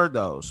explored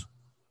those?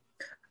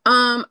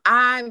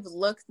 I've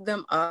looked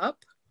them up.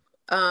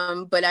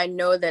 But I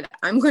know that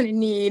I'm going to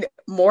need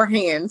more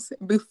hands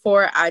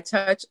before I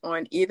touch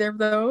on either of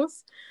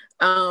those.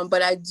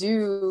 But I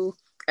do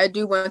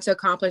want to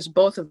accomplish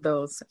both of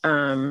those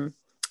in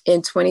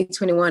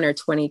 2021 or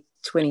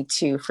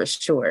 2022 for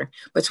sure.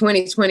 But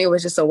 2020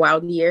 was just a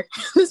wild year.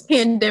 This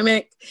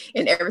pandemic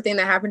and everything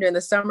that happened during the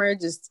summer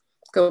just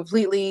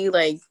completely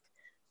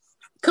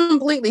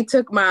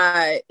took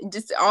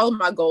all of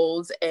my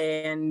goals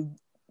and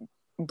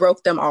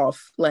broke them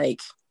off.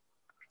 Like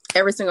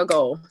every single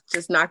goal,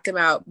 just knocked them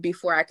out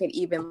before I could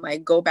even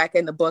go back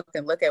in the book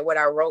and look at what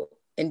I wrote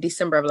in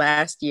December of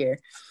last year.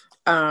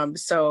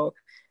 So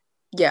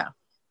yeah,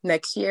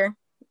 next year,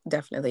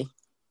 definitely.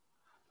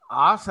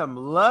 Awesome.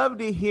 Love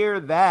to hear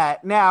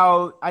that.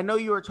 Now, I know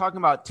you were talking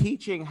about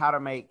teaching how to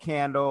make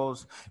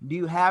candles. Do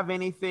you have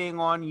anything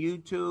on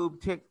YouTube,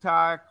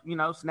 TikTok, you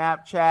know,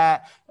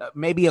 Snapchat,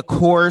 maybe a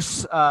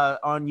course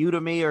on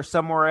Udemy or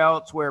somewhere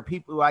else where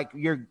people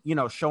you're, you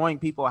know, showing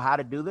people how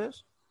to do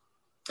this?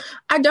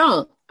 I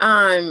don't.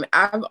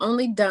 I've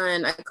only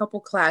done a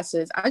couple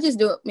classes. I just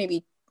do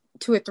maybe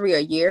 2 or 3 a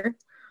year.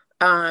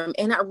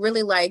 And I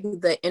really like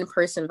the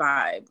in-person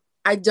vibe.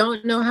 I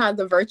don't know how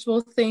the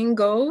virtual thing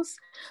goes.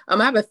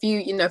 I have a few,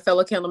 you know,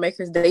 fellow candle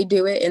makers, they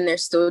do it and they're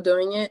still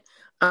doing it.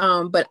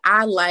 But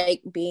I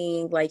like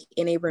being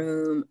in a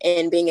room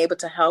and being able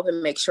to help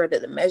and make sure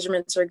that the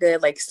measurements are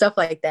good, stuff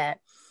like that.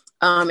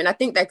 And I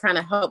think that kind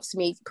of helps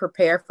me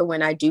prepare for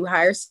when I do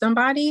hire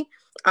somebody.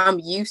 I'm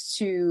used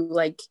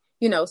to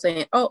you know,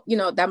 saying, oh, you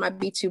know, that might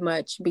be too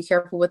much. Be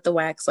careful with the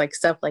wax,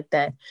 stuff like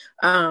that.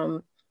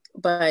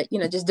 But, you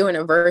know, just doing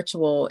it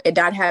virtual and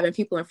not having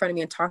people in front of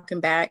me and talking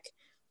back,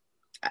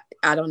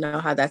 I don't know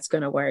how that's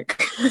going to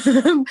work.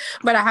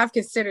 But I have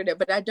considered it.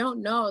 But I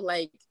don't know,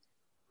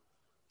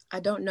 I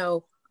don't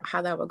know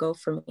how that would go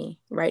for me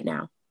right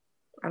now.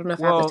 I don't know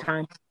if I have the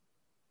time.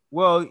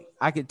 Well,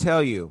 I could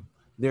tell you.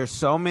 There's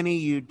so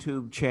many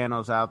YouTube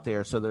channels out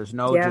there, so there's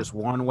no just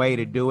one way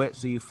to do it.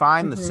 So you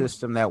find the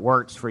system that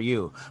works for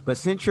you. But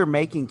since you're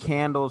making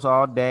candles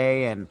all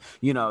day and,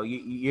 you know,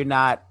 you're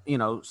not, you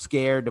know,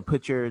 scared to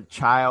put your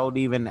child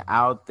even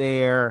out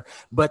there,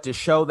 but to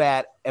show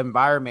that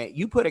environment,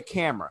 you put a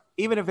camera,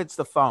 even if it's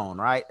the phone,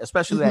 right?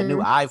 Especially that new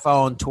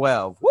iPhone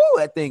 12. Woo,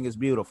 that thing is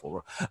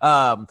beautiful.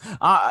 And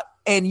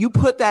you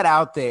put that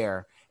out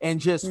there and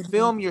just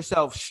film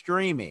yourself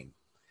streaming.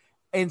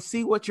 And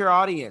see what your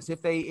audience,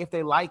 if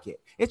they like it.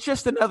 It's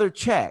just another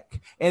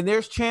check. And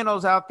there's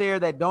channels out there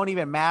that don't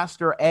even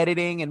master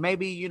editing. And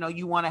maybe, you know,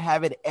 you want to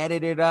have it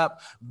edited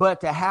up,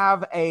 but to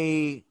have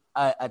a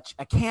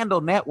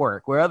candle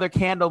network where other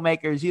candle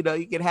makers, you know,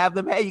 you can have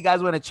them, hey, you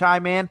guys want to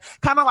chime in?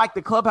 Kind of like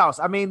the Clubhouse.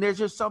 I mean, there's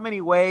just so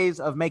many ways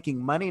of making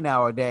money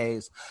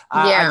nowadays.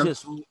 I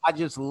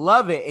just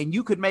love it. And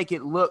you could make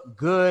it look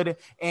good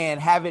and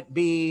have it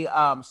be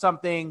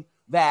something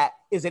that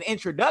is an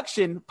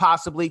introduction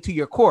possibly to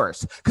your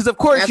course. Because of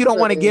course you don't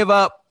want to give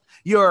up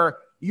your,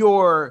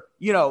 you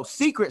know,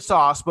 secret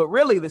sauce, but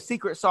really the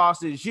secret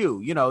sauce is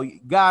you. You know,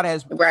 God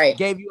has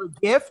gave you a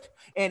gift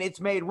and it's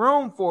made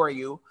room for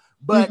you.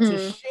 But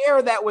to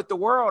share that with the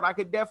world, I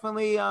could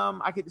definitely,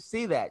 I could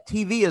see that.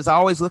 TV is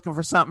always looking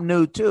for something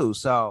new too.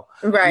 So,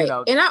 you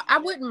know. And I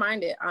wouldn't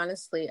mind it,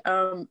 honestly.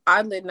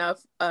 Oddly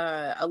enough,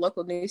 a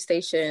local news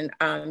station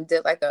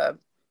did a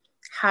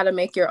how to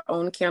make your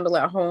own candle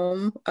at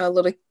home,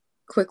 a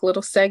quick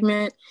little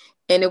segment.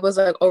 And it was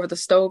over the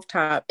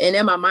stovetop. And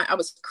in my mind, I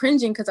was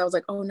cringing because I was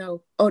like, oh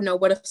no,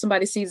 what if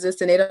somebody sees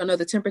this and they don't know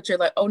the temperature?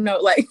 Oh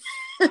no,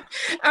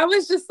 I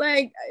was just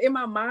in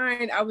my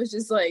mind, I was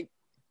just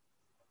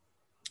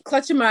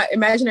clutching my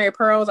imaginary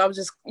pearls. I was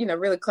just, you know,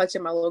 really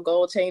clutching my little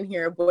gold chain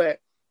here, but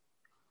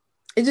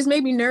it just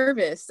made me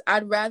nervous.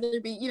 I'd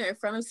rather be, you know, in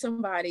front of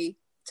somebody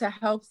to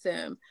help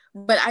them.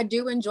 But I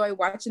do enjoy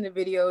watching the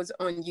videos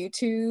on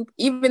YouTube.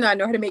 Even though I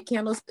know how to make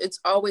candles, it's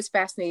always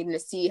fascinating to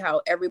see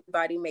how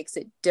everybody makes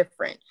it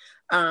different.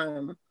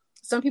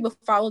 Some people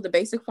follow the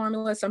basic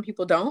formula, some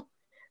people don't.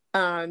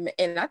 And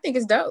I think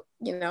it's dope,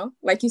 you know,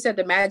 like you said,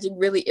 the magic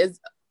really is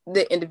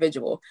the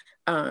individual.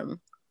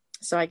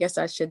 So I guess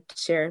I should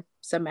share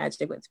some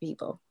magic with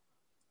people.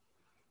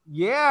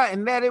 Yeah,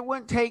 and that it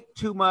wouldn't take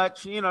too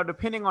much,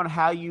 depending on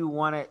how you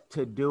want it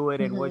to do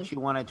it and what you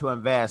wanted to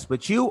invest.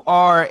 But you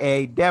are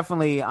a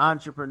definitely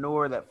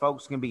entrepreneur that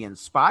folks can be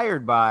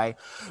inspired by.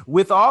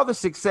 With all the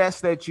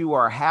success that you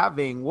are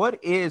having,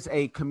 what is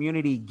a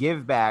community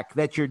give back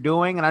that you're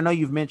doing? And I know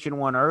you've mentioned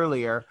one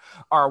earlier,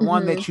 or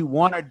one that you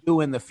want to do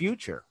in the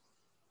future.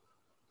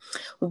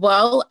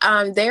 Well,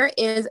 there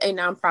is a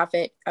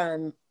nonprofit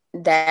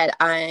that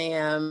I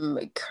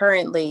am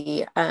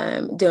currently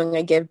doing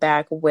a give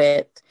back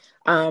with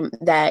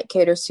that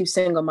caters to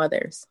single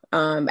mothers.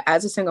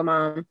 As a single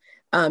mom,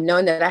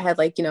 knowing that I had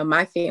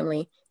my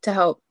family to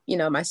help,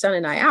 my son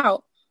and I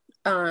out,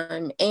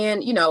 and,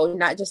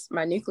 not just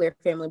my nuclear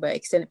family, but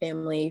extended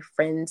family,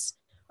 friends,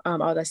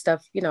 all that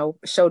stuff,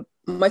 showed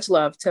much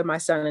love to my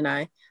son and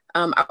I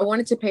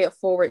wanted to pay it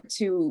forward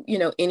to,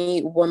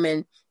 any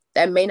woman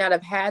that may not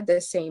have had the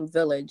same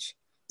village.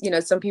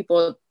 Some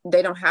people,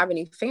 they don't have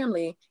any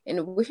family,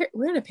 and we're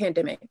in a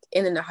pandemic,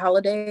 and in the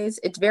holidays,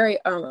 it's very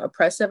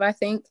oppressive, I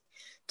think,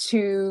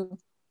 to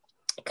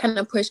kind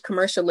of push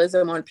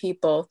commercialism on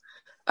people.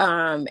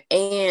 And,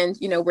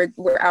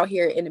 we're out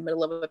here in the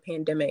middle of a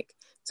pandemic.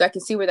 So I can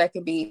see where that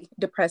could be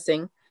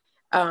depressing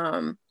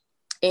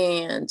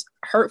and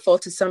hurtful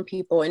to some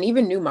people, and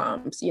even new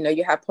moms.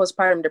 You have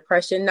postpartum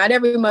depression. Not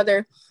every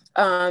mother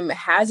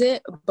has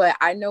it, but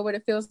I know what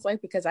it feels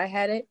like because I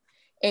had it.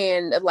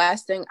 And the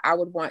last thing I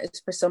would want is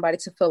for somebody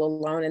to feel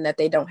alone and that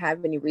they don't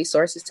have any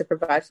resources to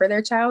provide for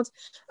their child.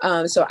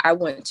 So I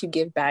want to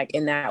give back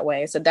in that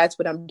way. So that's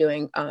what I'm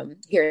doing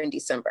here in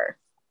December.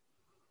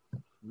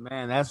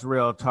 Man, that's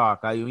real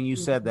talk. When you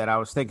said that, I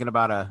was thinking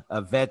about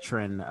a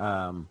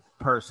veteran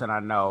person I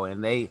know,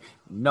 and they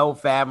no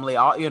family,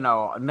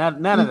 none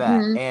of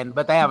that,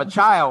 but they have a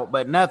child,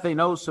 but nothing,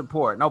 no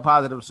support, no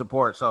positive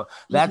support. So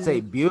that's a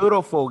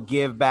beautiful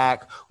give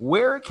back.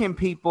 Where can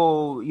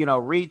people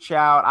reach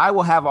out? I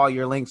will have all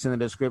your links in the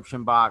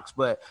description box,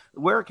 but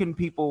where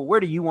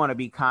do you want to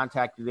be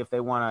contacted if they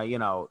want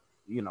to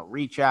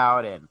reach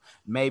out and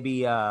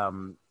maybe have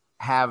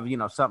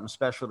something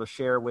special to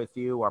share with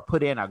you, or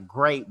put in a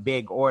great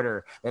big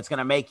order that's going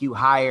to make you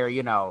hire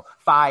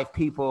 5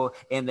 people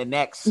in the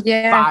next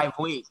 5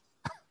 weeks?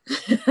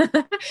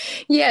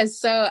 Yes.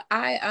 So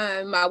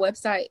my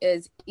website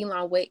is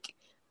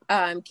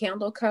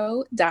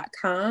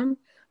ElonWake.candleco.com.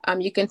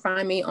 You can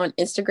find me on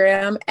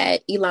Instagram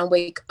at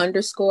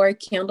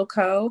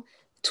ElonWake_CandleCo,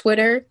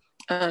 Twitter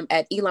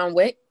at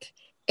ElonWake,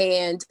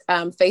 and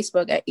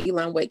Facebook at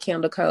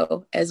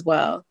ElonWakeCandleCo as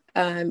well.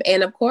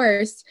 And of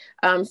course,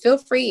 feel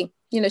free,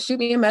 shoot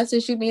me a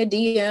message, shoot me a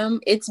DM.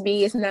 It's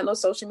me. It's not no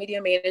social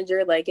media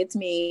manager. It's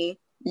me.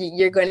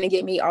 You're going to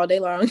get me all day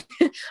long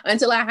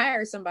until I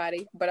hire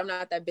somebody, but I'm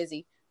not that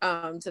busy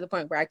to the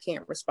point where I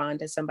can't respond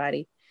to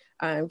somebody.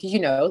 Cause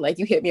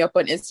you hit me up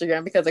on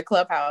Instagram because of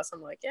Clubhouse.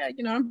 I'm like, yeah,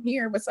 I'm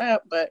here. What's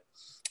up? But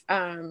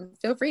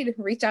feel free to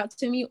reach out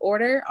to me,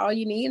 order all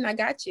you need, and I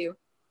got you.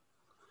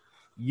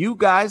 You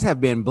guys have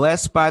been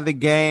blessed by the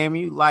game.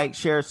 You like,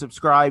 share,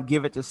 subscribe,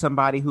 give it to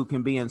somebody who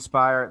can be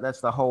inspired.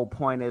 That's the whole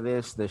point of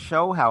this, the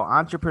show how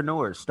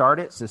entrepreneurs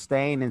started,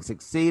 sustained, and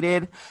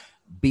succeeded.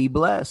 Be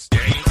blessed.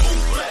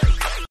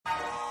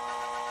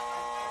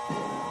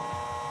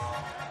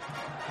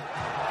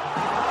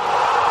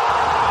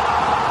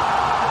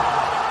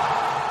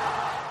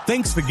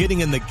 Thanks for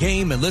getting in the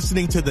game and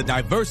listening to the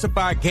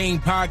Diversified Game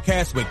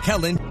Podcast with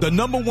Kellen, the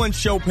 #1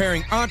 show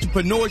pairing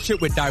entrepreneurship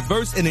with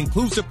diverse and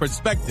inclusive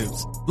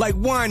perspectives like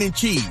wine and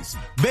cheese,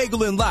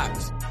 bagel and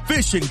lox,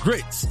 fish and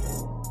grits.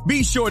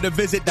 Be sure to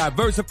visit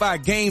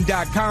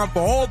diversifiedgame.com for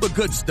all the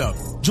good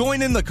stuff.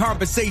 Join in the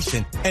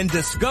conversation and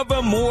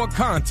discover more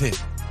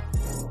content.